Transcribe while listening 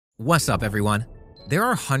What's up, everyone? There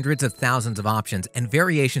are hundreds of thousands of options and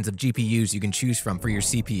variations of GPUs you can choose from for your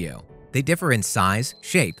CPU. They differ in size,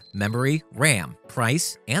 shape, memory, RAM,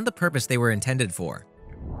 price, and the purpose they were intended for.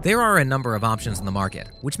 There are a number of options in the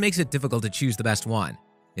market, which makes it difficult to choose the best one.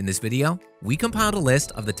 In this video, we compiled a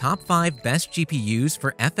list of the top 5 best GPUs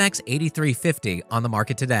for FX 8350 on the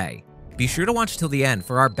market today. Be sure to watch till the end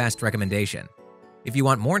for our best recommendation. If you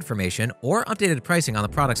want more information or updated pricing on the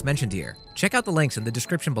products mentioned here, check out the links in the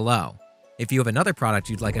description below. If you have another product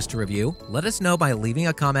you'd like us to review, let us know by leaving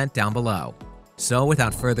a comment down below. So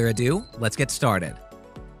without further ado, let's get started.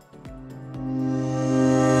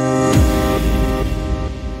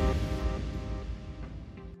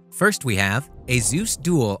 First, we have Asus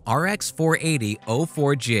Dual RX 480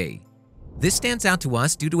 04G. This stands out to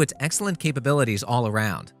us due to its excellent capabilities all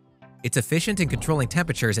around. It's efficient in controlling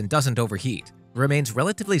temperatures and doesn't overheat, remains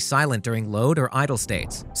relatively silent during load or idle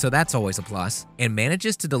states, so that's always a plus, and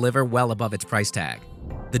manages to deliver well above its price tag.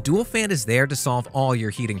 The dual fan is there to solve all your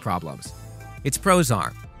heating problems. Its pros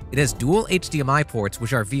are, it has dual HDMI ports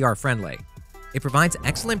which are VR-friendly. It provides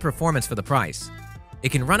excellent performance for the price.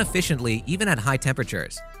 It can run efficiently even at high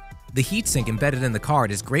temperatures. The heatsink embedded in the card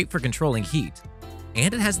is great for controlling heat.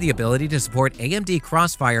 And it has the ability to support AMD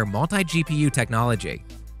Crossfire multi-GPU technology.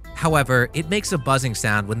 However, it makes a buzzing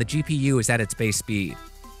sound when the GPU is at its base speed.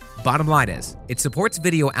 Bottom line is, it supports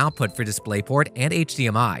video output for DisplayPort and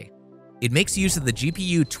HDMI. It makes use of the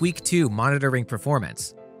GPU Tweak 2 monitoring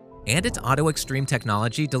performance. And its Auto Extreme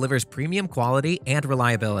technology delivers premium quality and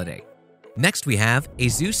reliability. Next, we have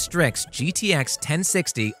Asus Strix GTX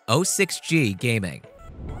 1060 06G Gaming.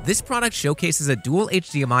 This product showcases a dual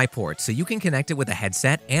HDMI port so you can connect it with a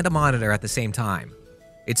headset and a monitor at the same time.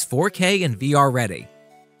 It's 4K and VR ready.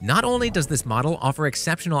 Not only does this model offer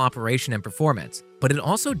exceptional operation and performance, but it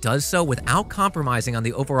also does so without compromising on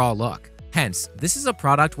the overall look. Hence, this is a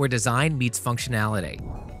product where design meets functionality.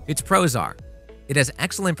 Its pros are, it has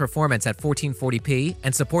excellent performance at 1440p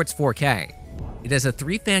and supports 4K. It has a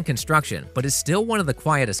 3-fan construction, but is still one of the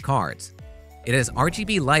quietest cards. It has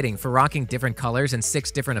RGB lighting for rocking different colors and 6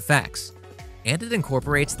 different effects. And it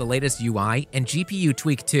incorporates the latest UI and GPU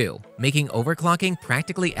Tweak 2, making overclocking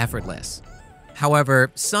practically effortless. However,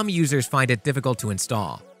 some users find it difficult to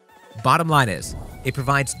install. Bottom line is, it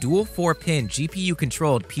provides dual 4-pin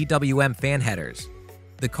GPU-controlled PWM fan headers.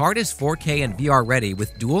 The card is 4K and VR ready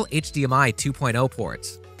with dual HDMI 2.0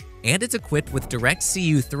 ports. And it's equipped with direct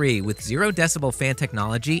CU3 with 0 decibel fan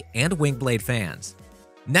technology and wing blade fans.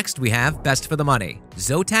 Next, we have best for the money,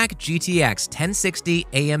 Zotac GTX 1060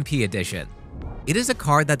 AMP Edition. It is a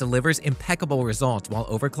card that delivers impeccable results while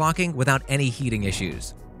overclocking without any heating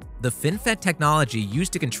issues. The FinFET technology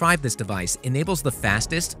used to contrive this device enables the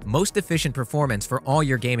fastest, most efficient performance for all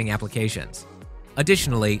your gaming applications.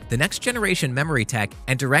 Additionally, the next-generation memory tech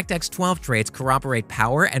and DirectX 12 traits corroborate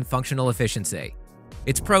power and functional efficiency.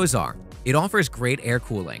 Its pros are, it offers great air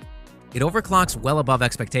cooling. It overclocks well above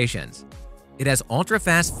expectations. It has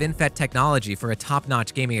ultra-fast FinFET technology for a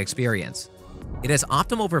top-notch gaming experience. It has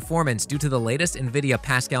optimal performance due to the latest NVIDIA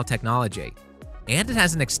Pascal technology. And it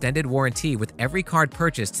has an extended warranty with every card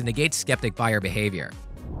purchased to negate skeptic buyer behavior.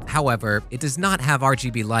 However, it does not have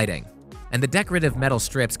RGB lighting, and the decorative metal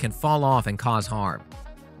strips can fall off and cause harm.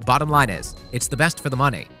 Bottom line is, it's the best for the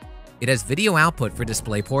money. It has video output for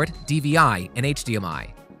DisplayPort, DVI, and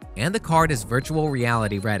HDMI, and the card is virtual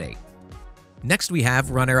reality ready. Next, we have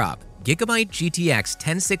runner-up, Gigabyte GTX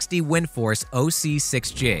 1060 WINDFORCE OC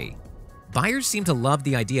 6G. Buyers seem to love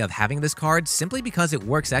the idea of having this card simply because it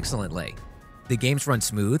works excellently. The games run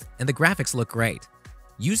smooth, and the graphics look great.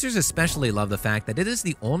 Users especially love the fact that it is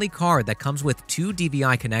the only card that comes with 2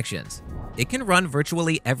 DVI connections. It can run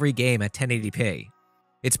virtually every game at 1080p.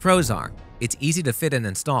 Its pros are, it's easy to fit and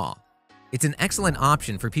install. It's an excellent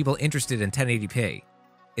option for people interested in 1080p.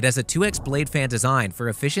 It has a 2x blade fan design for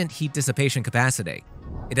efficient heat dissipation capacity.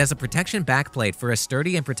 It has a protection backplate for a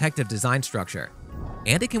sturdy and protective design structure.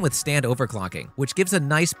 And it can withstand overclocking, which gives a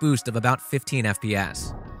nice boost of about 15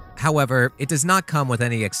 FPS. However, it does not come with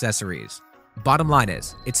any accessories. Bottom line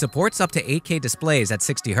is, it supports up to 8K displays at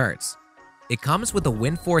 60 Hz. It comes with a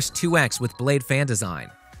WINDFORCE 2X with blade fan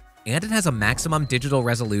design. And it has a maximum digital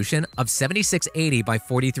resolution of 7680 by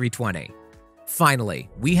 4320. Finally,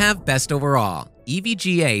 we have best overall,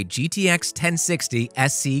 EVGA GTX 1060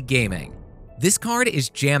 SC Gaming. This card is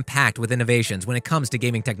jam-packed with innovations when it comes to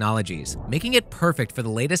gaming technologies, making it perfect for the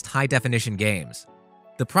latest high-definition games.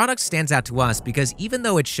 The product stands out to us because even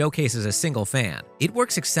though it showcases a single fan, it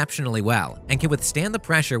works exceptionally well and can withstand the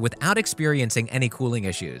pressure without experiencing any cooling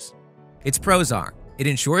issues. Its pros are, it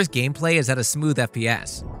ensures gameplay is at a smooth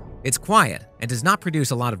FPS. It's quiet and does not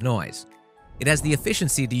produce a lot of noise. It has the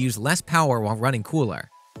efficiency to use less power while running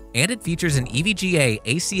cooler. And it features an EVGA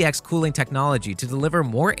ACX cooling technology to deliver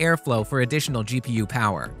more airflow for additional GPU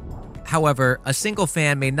power. However, a single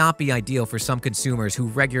fan may not be ideal for some consumers who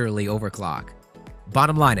regularly overclock.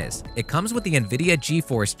 Bottom line is, it comes with the NVIDIA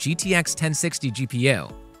GeForce GTX 1060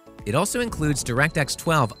 GPU. It also includes DirectX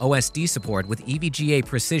 12 OSD support with EVGA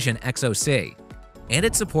Precision XOC, and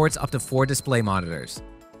it supports up to 4 display monitors.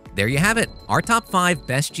 There you have it, our top 5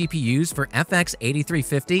 best GPUs for FX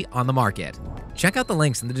 8350 on the market. Check out the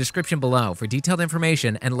links in the description below for detailed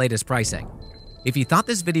information and latest pricing. If you thought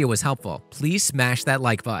this video was helpful, please smash that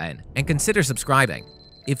like button and consider subscribing.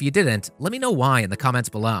 If you didn't, let me know why in the comments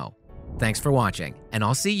below. Thanks for watching, and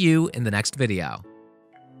I'll see you in the next video.